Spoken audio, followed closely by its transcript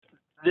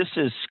This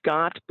is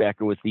Scott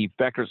Becker with the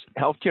Becker's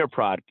Healthcare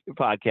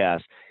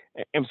Podcast.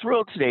 I'm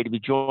thrilled today to be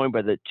joined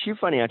by the Chief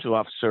Financial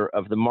Officer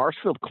of the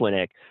Marshfield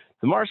Clinic.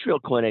 The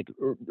Marshfield Clinic,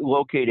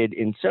 located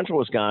in central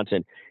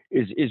Wisconsin,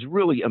 is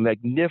really a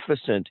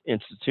magnificent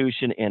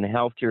institution and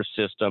healthcare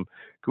system.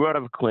 Grew out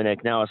of a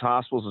clinic, now has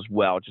hospitals as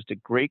well. Just a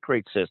great,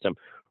 great system.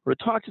 We're going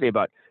to talk today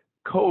about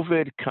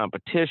COVID,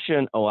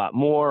 competition, a lot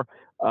more.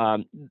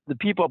 The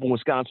people up in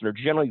Wisconsin are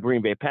generally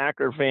Green Bay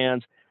Packer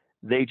fans.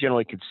 They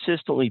generally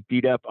consistently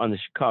beat up on the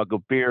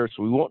Chicago Bears,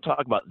 so we won't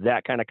talk about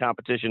that kind of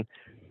competition.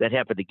 That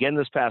happened again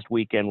this past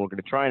weekend. We're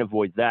going to try and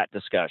avoid that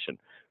discussion.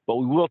 But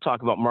we will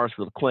talk about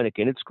Marshfield Clinic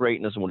and its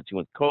greatness and what it's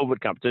doing with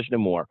COVID, competition,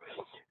 and more.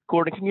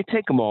 Gordon, can you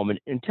take a moment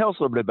and tell us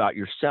a little bit about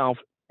yourself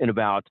and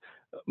about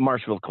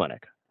Marshfield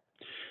Clinic?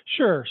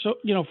 Sure. So,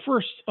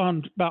 first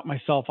about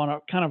myself on a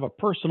kind of a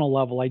personal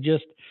level, I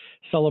just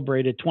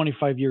celebrated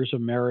 25 years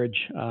of marriage,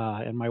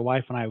 and my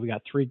wife and I, we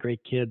got 3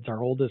 great kids.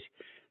 Our oldest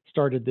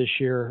started this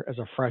year as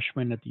a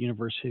freshman at the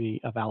University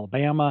of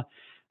Alabama.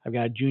 I've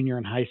got a junior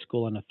in high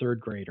school and a 3rd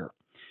grader.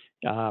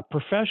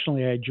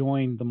 Professionally, I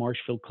joined the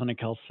Marshfield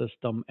Clinic Health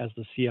System as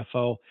the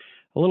CFO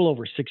a little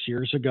over 6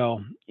 years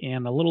ago,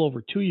 and a little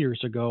over 2 years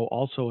ago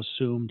also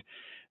assumed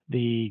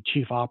the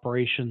chief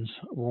operations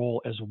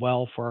role as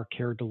well for our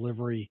care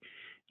delivery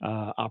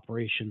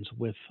operations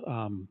with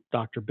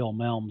Dr. Bill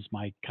Melms,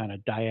 my kind of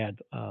dyad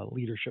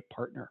leadership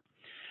partner.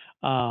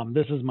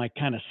 This is my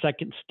kind of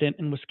second stint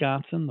in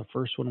Wisconsin. The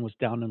first one was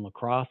down in La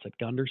Crosse at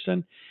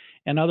Gunderson.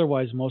 And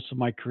otherwise, most of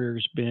my career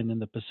has been in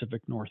the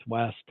Pacific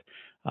Northwest,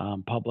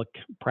 public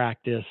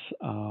practice,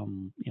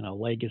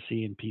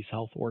 legacy and peace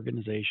health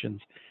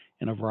organizations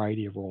in a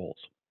variety of roles.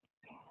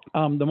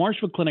 The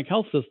Marshfield Clinic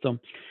Health System,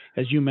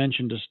 as you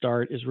mentioned to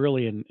start, is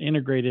really an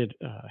integrated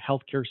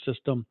healthcare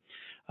system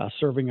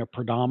serving a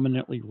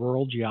predominantly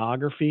rural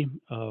geography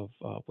of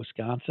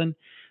Wisconsin.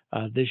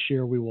 This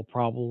year, we will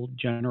probably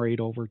generate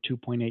over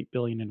 $2.8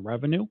 billion in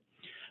revenue.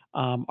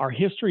 Our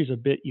history is a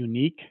bit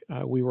unique.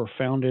 We were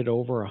founded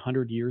over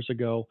 100 years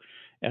ago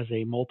as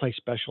a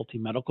multi-specialty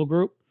medical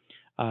group.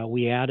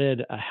 We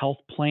added a health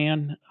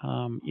plan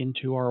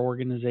into our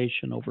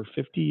organization over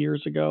 50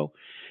 years ago.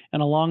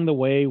 And along the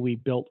way, we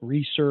built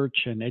research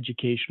and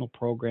educational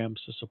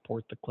programs to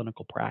support the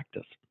clinical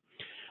practice.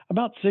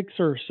 About 6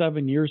 or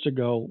 7 years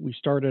ago, we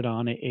started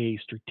on a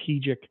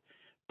strategic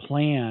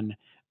plan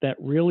that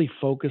really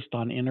focused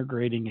on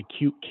integrating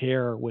acute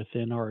care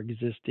within our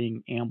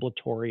existing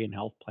ambulatory and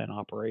health plan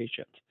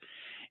operations.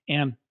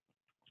 And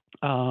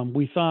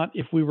we thought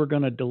if we were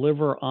going to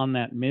deliver on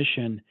that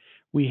mission,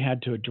 we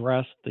had to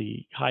address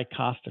the high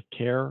cost of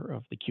care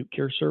of the acute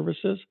care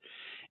services.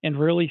 And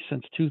really,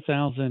 since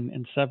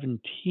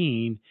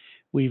 2017,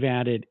 we've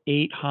added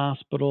 8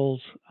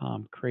 hospitals,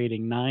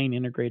 creating 9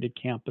 integrated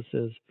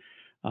campuses,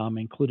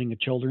 including a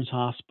children's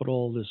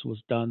hospital. This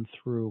was done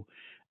through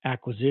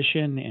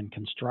acquisition and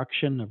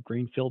construction of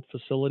greenfield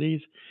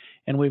facilities.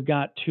 And we've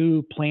got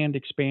 2 planned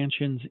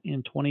expansions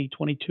in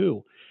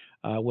 2022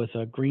 with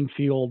a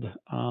greenfield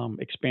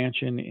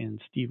expansion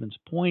in Stevens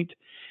Point.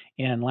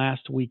 And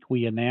last week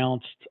we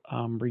announced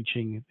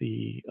reaching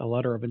a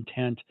letter of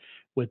intent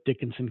with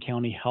Dickinson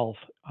County Health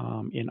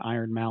in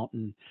Iron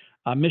Mountain,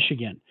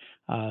 Michigan.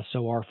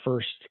 So our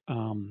first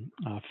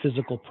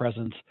physical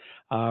presence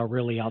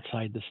really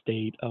outside the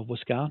state of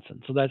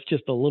Wisconsin. So that's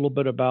just a little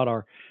bit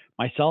about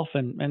myself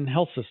and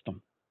health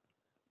system.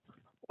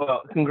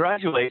 Well,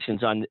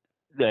 congratulations on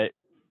the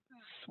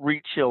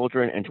 3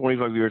 children and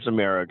 25 years of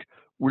marriage.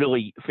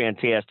 Really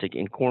fantastic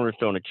and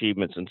cornerstone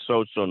achievements, and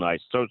so nice,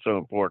 so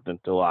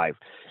important to life.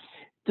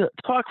 To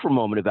talk for a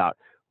moment about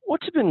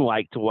what's it been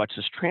like to watch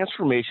this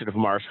transformation of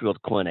Marshfield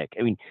Clinic.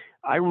 I mean,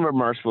 I remember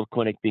Marshfield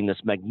Clinic being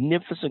this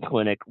magnificent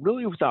clinic,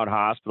 really without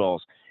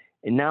hospitals,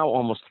 and now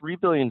almost $3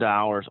 billion,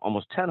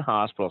 almost 10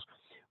 hospitals.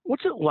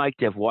 What's it like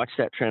to have watched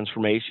that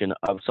transformation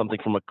of something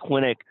from a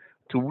clinic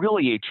to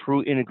really a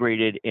true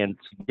integrated and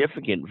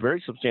significant,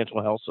 very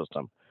substantial health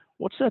system?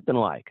 What's that been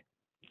like?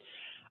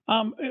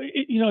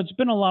 It's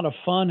been a lot of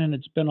fun and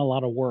it's been a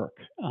lot of work.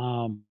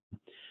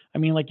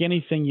 Like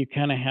anything, you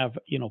kind of have,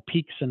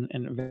 peaks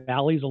and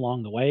valleys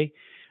along the way.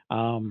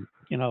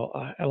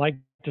 I like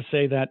to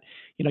say that,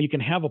 you can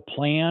have a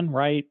plan,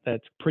 right,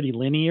 that's pretty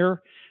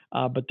linear,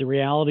 but the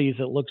reality is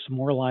it looks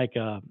more like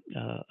a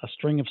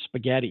string of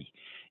spaghetti.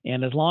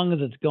 And as long as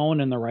it's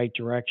going in the right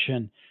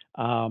direction,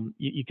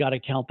 you got to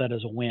count that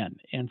as a win.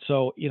 And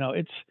so,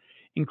 it's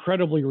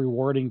incredibly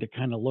rewarding to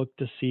kind of look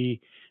to see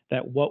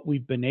that what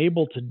we've been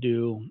able to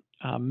do,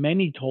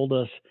 many told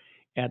us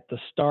at the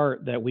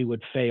start that we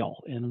would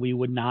fail and we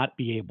would not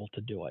be able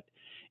to do it.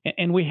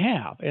 And we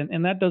have.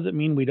 And that doesn't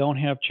mean we don't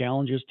have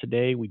challenges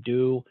today. We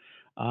do.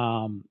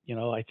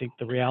 I think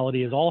the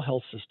reality is all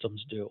health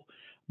systems do.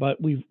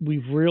 But we've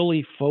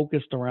really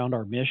focused around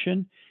our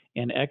mission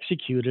and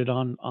executed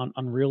on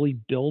really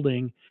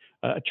building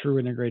a true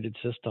integrated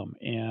system.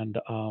 And,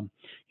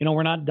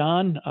 we're not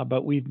done,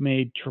 but we've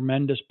made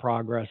tremendous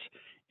progress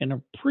in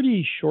a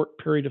pretty short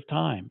period of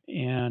time.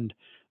 And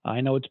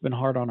I know it's been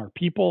hard on our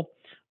people.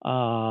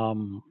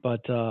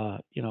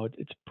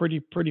 It's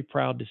pretty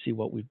proud to see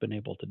what we've been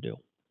able to do.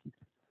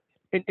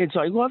 And so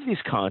I love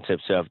these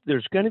concepts of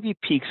there's going to be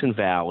peaks and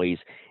valleys,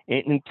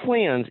 and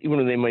plans, even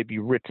though they might be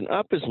written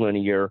up as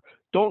linear,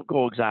 don't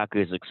go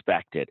exactly as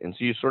expected. And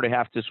so you sort of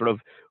have to sort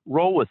of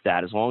roll with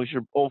that as long as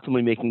you're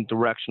ultimately making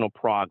directional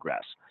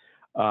progress.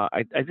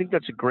 I think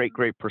that's a great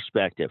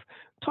perspective.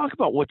 Talk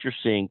about what you're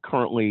seeing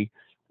currently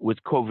with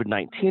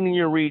COVID-19 in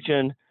your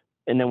region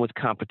and then with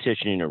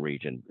competition in your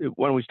region.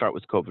 Why don't we start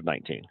with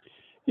COVID-19?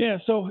 Yeah,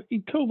 so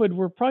in COVID,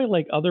 we're probably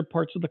like other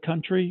parts of the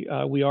country.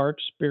 We are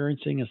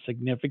experiencing a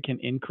significant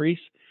increase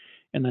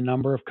in the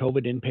number of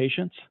COVID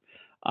inpatients.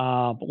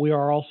 But we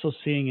are also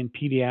seeing in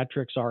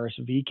pediatrics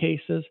RSV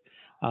cases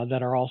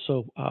that are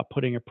also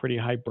putting a pretty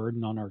high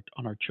burden on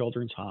our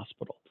children's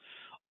hospital.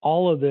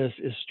 All of this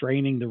is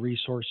straining the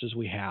resources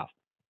we have.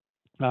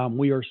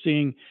 We are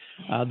seeing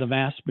the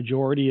vast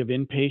majority of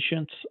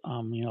inpatients,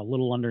 a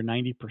little under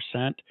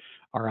 90%,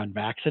 are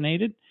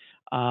unvaccinated.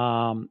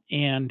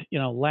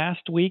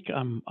 Last week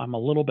I'm a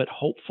little bit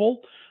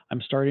hopeful.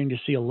 I'm starting to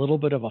see a little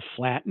bit of a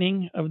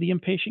flattening of the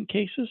inpatient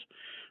cases.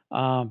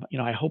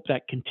 I hope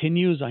that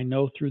continues. I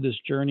know through this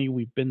journey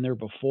we've been there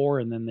before,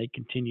 and then they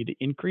continue to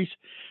increase.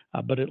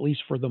 But at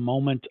least for the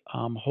moment,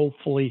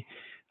 hopefully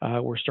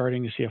we're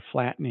starting to see a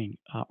flattening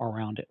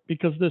around it,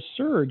 because this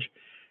surge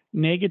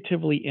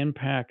negatively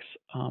impacts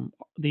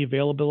the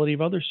availability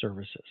of other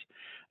services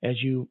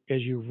as you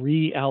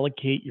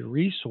reallocate your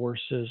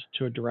resources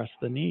to address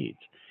the needs.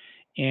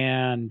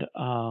 And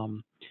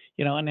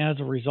and as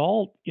a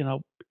result,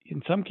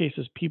 in some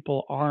cases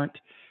people aren't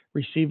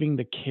receiving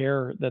the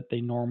care that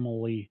they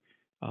normally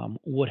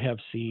would have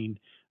seen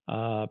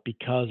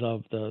because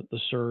of the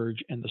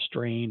surge and the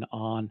strain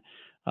on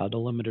the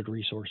limited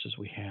resources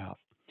we have.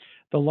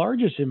 The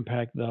largest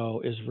impact,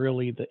 though, is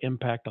really the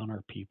impact on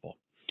our people.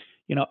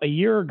 A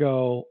year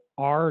ago,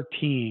 our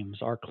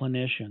teams, our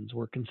clinicians,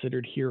 were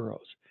considered heroes.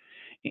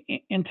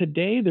 And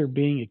today they're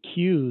being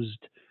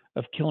accused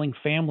of killing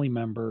family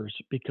members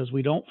because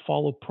we don't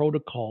follow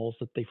protocols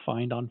that they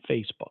find on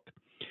Facebook.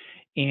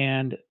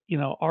 And,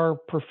 our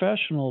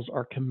professionals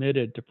are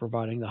committed to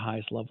providing the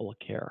highest level of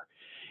care.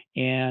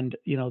 And,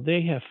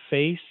 they have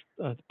faced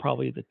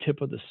probably the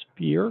tip of the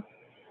spear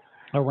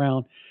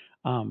around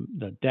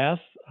the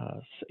death.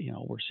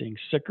 We're seeing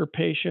sicker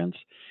patients,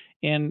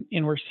 and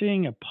we're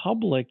seeing a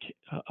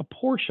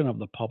portion of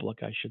the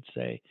public, I should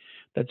say,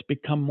 that's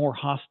become more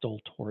hostile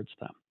towards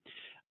them.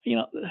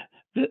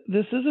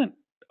 This isn't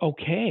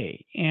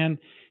okay. And,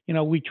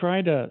 we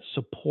try to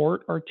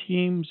support our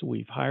teams.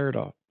 We've hired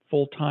a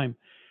full-time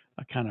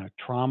kind of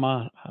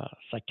trauma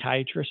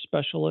psychiatrist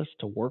specialist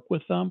to work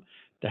with them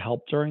to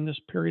help during this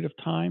period of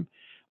time.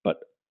 But,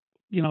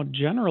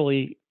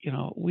 generally,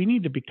 we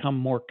need to become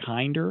more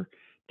kinder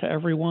to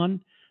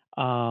everyone.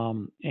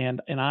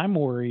 And I'm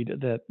worried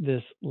that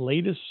this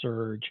latest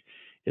surge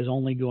is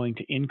only going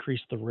to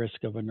increase the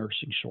risk of a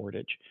nursing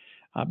shortage.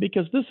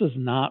 Because this is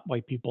not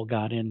why people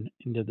got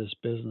into this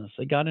business.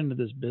 They got into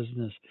this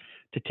business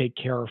to take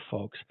care of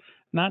folks,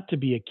 not to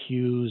be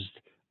accused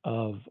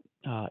of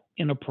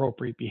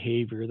inappropriate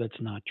behavior that's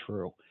not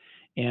true.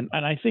 And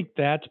I think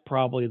that's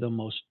probably the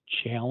most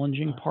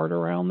challenging part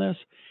around this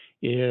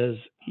is,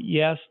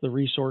 yes, the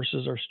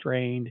resources are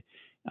strained.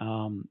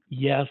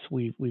 Yes,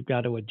 we've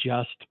got to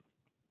adjust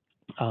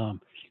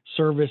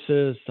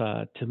services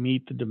to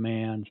meet the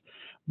demands,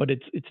 but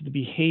it's the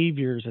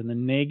behaviors and the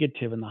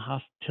negative and the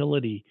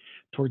hostility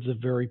towards the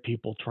very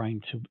people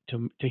trying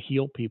to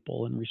heal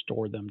people and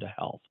restore them to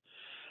health.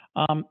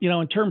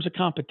 In terms of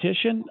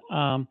competition,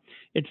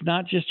 it's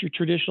not just your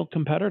traditional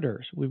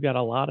competitors. We've got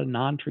a lot of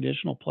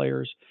non-traditional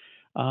players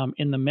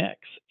in the mix,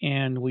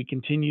 and we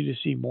continue to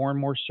see more and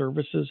more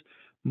services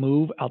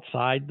move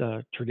outside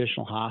the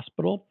traditional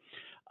hospital.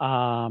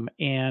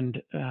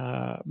 And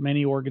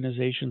many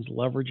organizations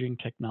leveraging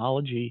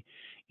technology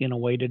in a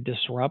way to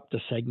disrupt a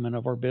segment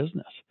of our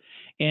business.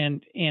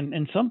 And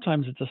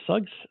sometimes it's a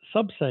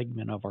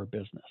sub-segment of our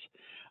business.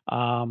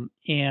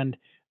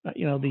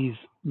 These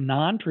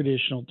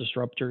non-traditional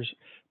disruptors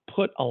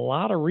put a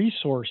lot of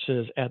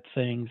resources at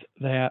things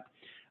that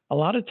a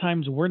lot of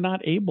times we're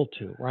not able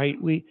to, right?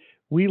 We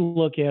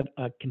look at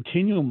a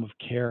continuum of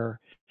care,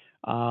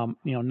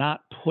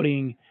 not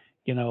putting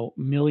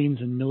millions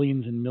and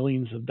millions and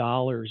millions of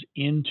dollars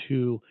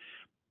into,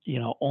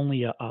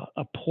 only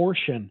a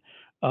portion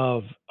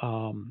of,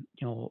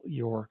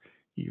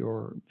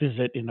 your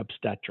visit in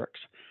obstetrics.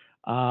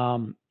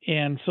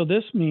 And so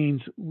this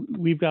means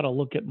we've got to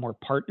look at more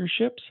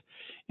partnerships,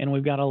 and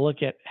we've got to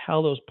look at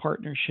how those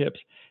partnerships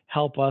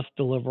help us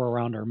deliver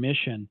around our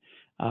mission,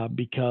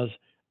 because,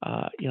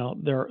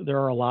 there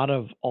are a lot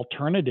of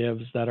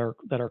alternatives that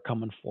are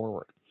coming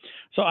forward.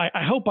 So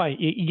I hope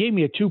you gave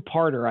me a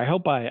two-parter. I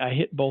hope I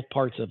hit both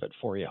parts of it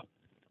for you.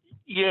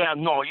 Yeah,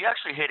 no, you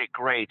actually hit it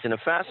great and a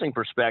fascinating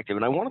perspective.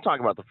 And I want to talk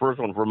about the first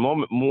one for a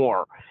moment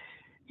more.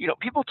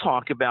 People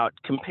talk about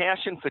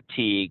compassion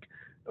fatigue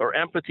or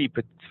empathy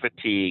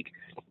fatigue,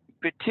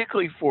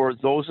 particularly for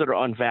those that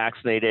are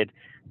unvaccinated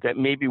that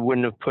maybe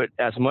wouldn't have put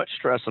as much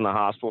stress on the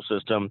hospital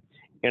system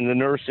and the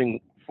nursing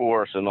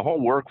force and the whole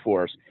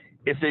workforce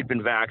if they've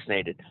been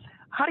vaccinated.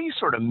 How do you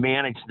sort of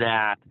manage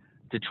that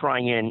to try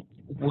and,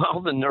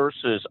 while the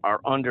nurses are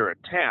under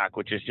attack,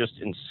 which is just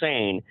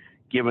insane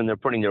given they're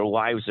putting their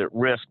lives at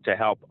risk to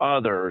help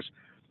others,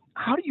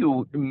 how do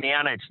you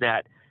manage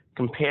that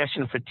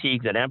compassion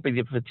fatigue, that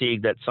empathy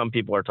fatigue that some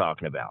people are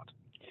talking about?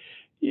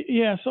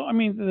 Yeah, so I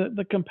mean,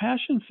 the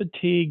compassion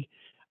fatigue,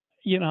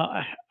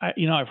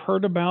 I've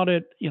heard about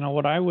it.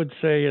 What I would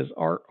say is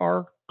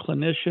our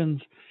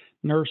clinicians,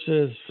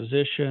 nurses,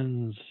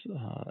 physicians,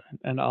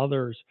 and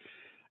others,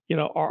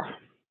 are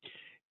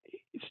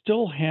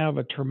still have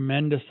a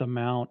tremendous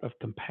amount of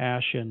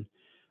compassion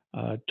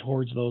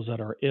towards those that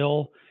are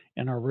ill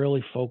and are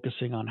really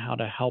focusing on how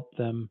to help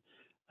them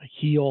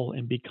heal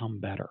and become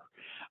better.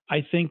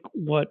 I think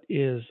what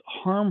is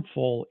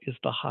harmful is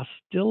the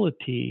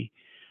hostility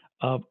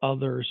of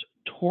others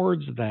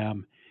towards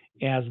them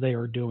as they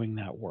are doing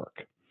that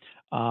work.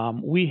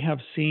 We have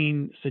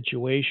seen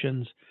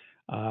situations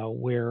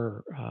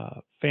where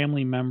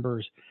family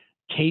members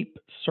tape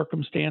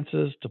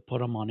circumstances to put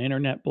them on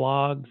internet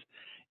blogs,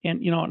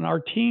 and our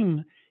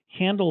team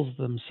handles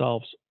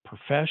themselves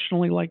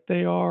professionally like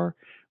they are,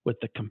 with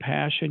the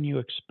compassion you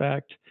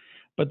expect,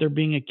 but they're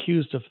being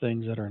accused of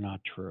things that are not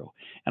true.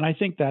 And I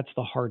think that's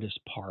the hardest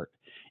part.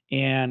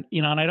 And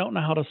I don't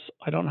know how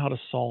to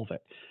solve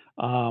it.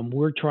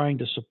 We're trying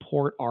to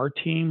support our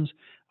teams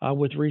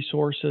with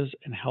resources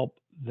and help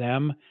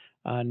them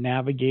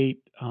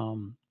navigate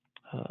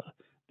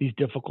these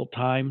difficult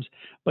times.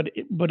 But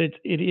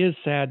it is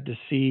sad to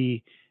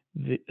see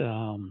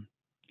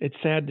it's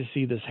sad to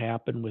see this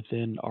happen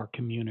within our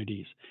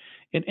communities.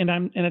 And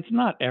it's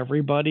not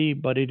everybody,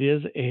 but it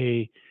is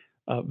a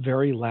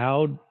very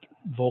loud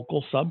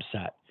vocal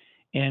subset,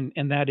 and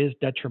that is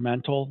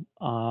detrimental.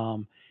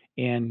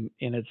 And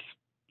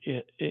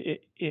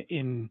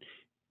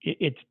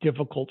it's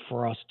difficult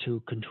for us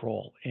to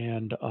control,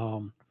 and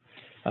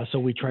so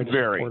we try to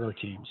support our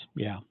teams.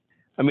 Yeah,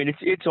 I mean,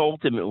 it's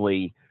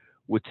ultimately,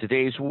 with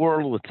today's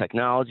world, with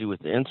technology, with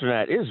the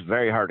internet, it is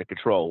very hard to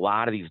control a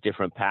lot of these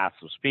different paths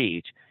of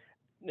speech.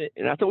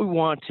 Not that we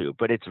want to,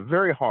 but it's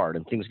very hard,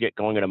 and things get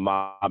going in a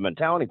mob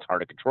mentality. It's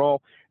hard to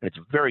control, and it's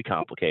very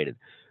complicated.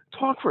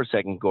 Talk for a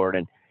second,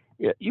 Gordon.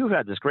 You've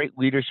had this great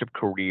leadership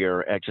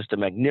career at just a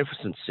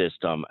magnificent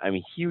system. I'm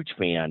a huge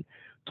fan.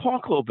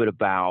 Talk a little bit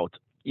about,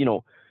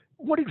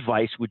 what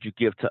advice would you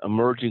give to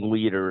emerging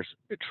leaders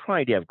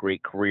trying to have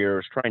great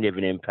careers, trying to have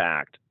an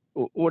impact?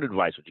 What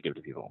advice would you give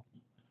to people?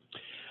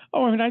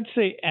 Oh, I mean, I'd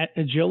say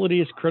agility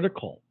is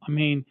critical. I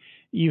mean,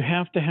 you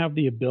have to have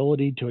the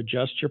ability to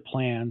adjust your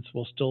plans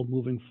while still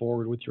moving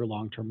forward with your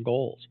long-term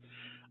goals.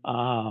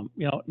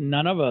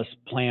 None of us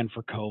planned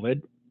for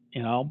COVID,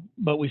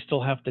 but we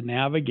still have to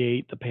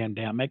navigate the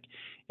pandemic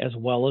as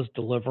well as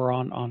deliver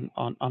on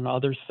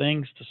other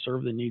things to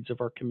serve the needs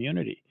of our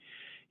community.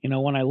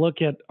 When I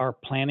look at our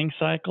planning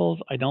cycles,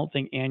 I don't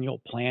think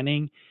annual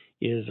planning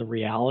is a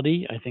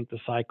reality. I think the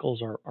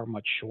cycles are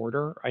much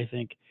shorter. I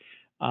think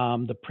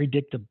the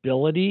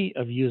predictability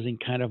of using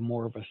kind of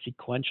more of a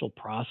sequential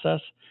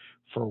process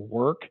for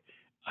work,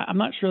 I'm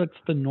not sure that's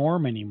the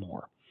norm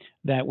anymore.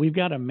 That we've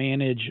got to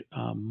manage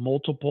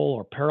multiple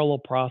or parallel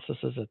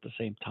processes at the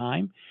same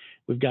time.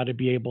 We've got to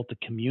be able to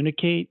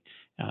communicate,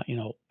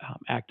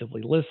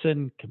 actively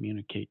listen,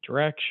 communicate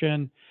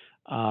direction,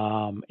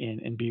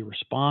 and be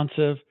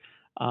responsive.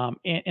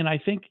 And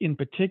I think in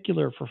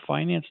particular for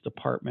finance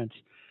departments,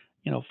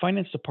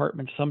 finance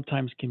departments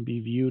sometimes can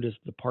be viewed as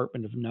the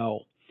department of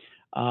no.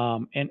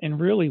 And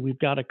really, we've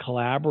got to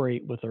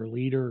collaborate with our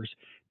leaders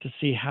to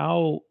see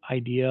how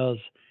ideas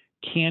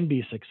can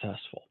be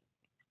successful.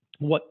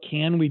 What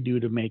can we do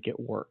to make it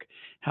work?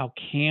 How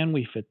can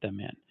we fit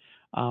them in?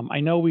 I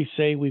know we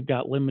say we've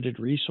got limited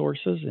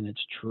resources, and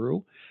it's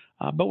true,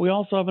 but we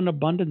also have an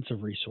abundance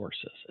of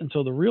resources. And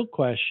so the real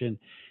question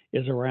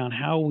is around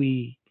how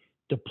we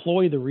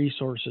deploy the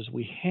resources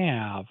we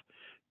have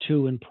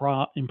to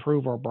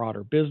improve our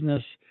broader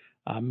business,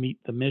 meet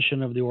the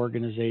mission of the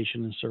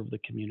organization, and serve the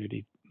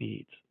community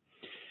needs.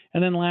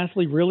 And then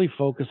lastly, really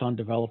focus on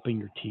developing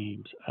your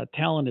teams.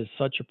 Talent is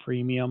such a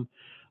premium.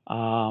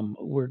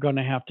 We're going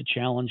to have to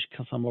challenge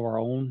some of our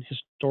own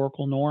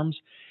historical norms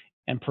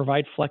and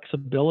provide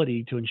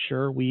flexibility to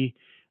ensure we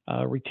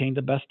retain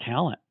the best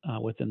talent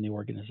within the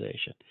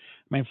organization.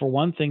 I mean, for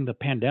one thing, the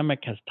pandemic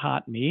has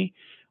taught me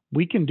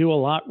we can do a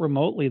lot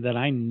remotely that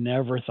I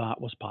never thought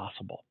was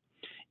possible.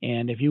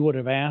 And if you would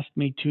have asked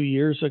me 2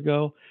 years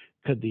ago,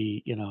 could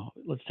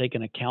let's take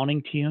an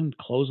accounting team,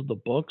 close the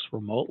books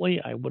remotely,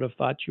 I would have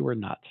thought you were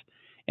nuts.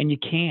 And you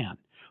can.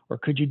 Or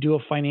could you do a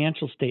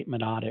financial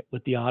statement audit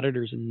with the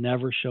auditors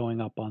never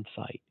showing up on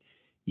site?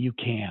 You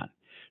can.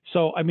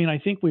 So, I mean, I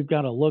think we've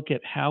got to look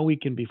at how we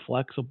can be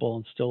flexible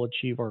and still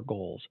achieve our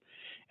goals.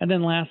 And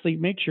then lastly,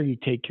 make sure you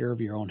take care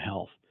of your own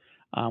health.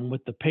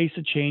 With the pace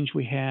of change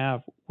we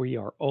have, we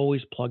are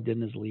always plugged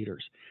in as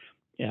leaders.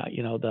 Yeah,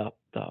 the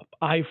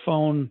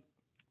iPhone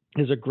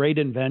is a great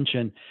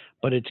invention,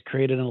 but it's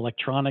created an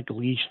electronic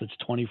leash that's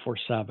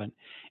 24/7.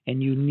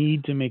 And you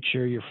need to make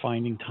sure you're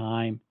finding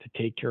time to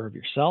take care of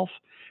yourself,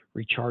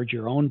 recharge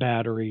your own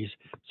batteries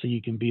so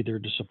you can be there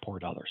to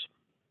support others.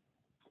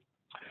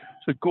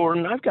 So,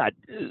 Gordon, I've got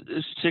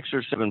 6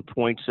 or 7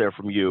 points there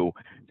from you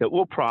that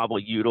we'll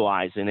probably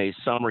utilize in a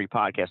summary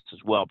podcast as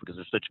well because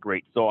they're such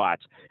great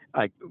thoughts.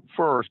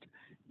 First,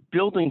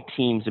 building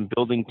teams and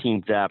building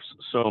team depth,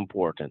 so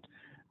important.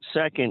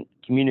 Second,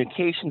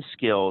 communication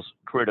skills,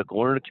 critical.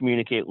 Learn to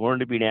communicate, learn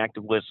to be an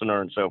active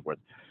listener, and so forth.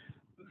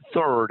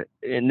 Third,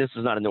 and this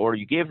is not in the order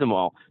you gave them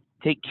all,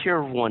 take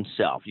care of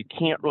oneself. You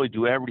can't really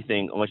do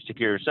everything unless you take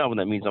care of yourself, and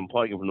that means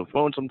unplugging from the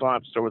phone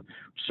sometimes.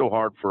 So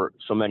hard for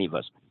so many of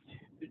us.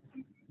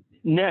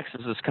 Next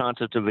is this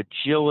concept of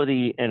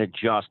agility and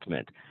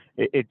adjustment.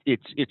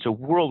 It's a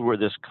world where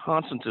there's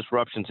constant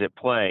disruptions at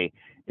play,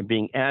 and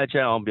being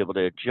agile and be able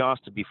to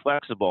adjust and be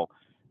flexible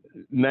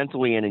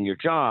mentally and in your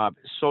job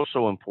is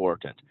so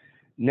important.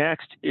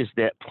 Next is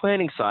that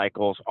planning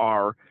cycles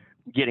are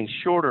getting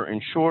shorter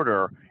and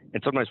shorter,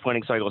 and sometimes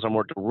planning cycles are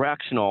more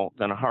directional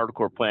than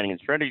hardcore planning and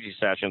strategy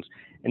sessions,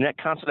 and that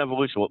constant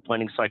evolution of what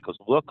planning cycles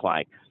look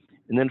like.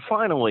 And then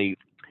finally,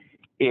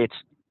 it's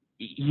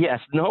yes,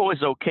 no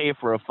is okay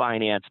for a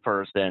finance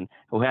person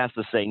who has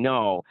to say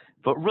no,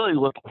 but really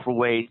look for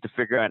ways to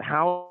figure out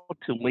how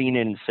to lean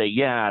in and say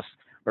yes,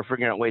 or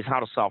figuring out ways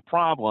how to solve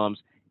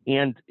problems.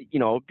 And,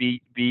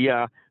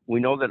 we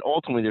know that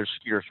ultimately there's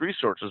scarce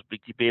resources, but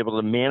to be able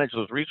to manage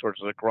those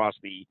resources across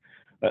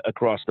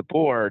the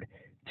board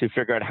to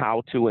figure out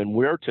how to and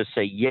where to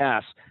say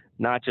yes,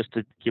 not just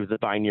to give the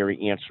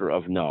binary answer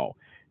of no.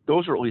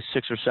 Those are at least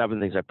 6 or 7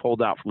 things I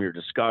pulled out from your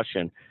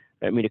discussion.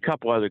 I mean, a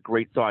couple other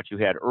great thoughts you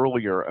had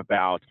earlier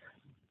about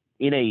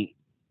in a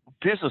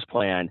business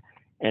plan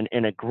and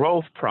in a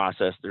growth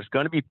process, there's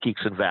going to be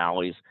peaks and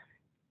valleys,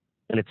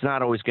 and it's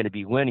not always going to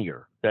be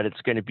linear, that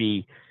it's going to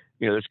be,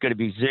 there's going to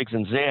be zigs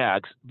and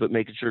zags, but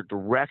making sure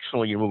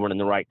directionally you're moving in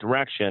the right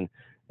direction,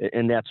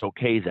 and that's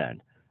okay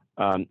then.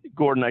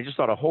 Gordon, I just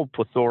thought a whole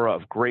plethora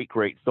of great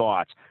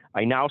thoughts.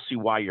 I now see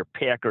why your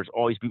Packers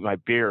always beat my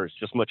Bears,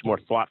 just much more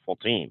thoughtful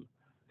team.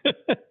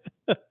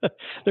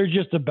 They're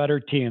just a better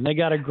team. They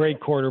got a great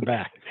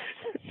quarterback.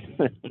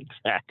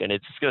 Exactly. And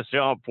it's just going to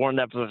show how important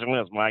that position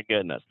is. My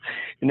goodness.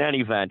 In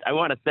any event, I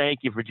want to thank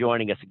you for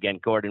joining us again,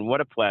 Gordon.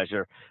 What a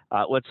pleasure.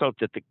 Let's hope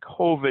that the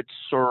COVID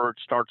surge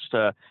starts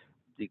to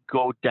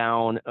go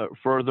down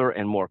further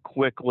and more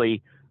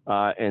quickly,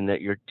 and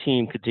that your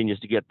team continues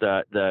to get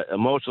the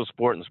emotional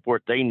support and the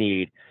support they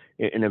need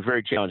in a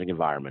very challenging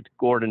environment.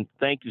 Gordon,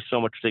 thank you so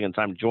much for taking the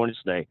time to join us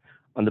today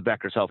on the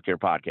Becker's Healthcare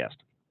Podcast.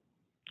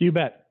 You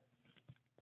bet.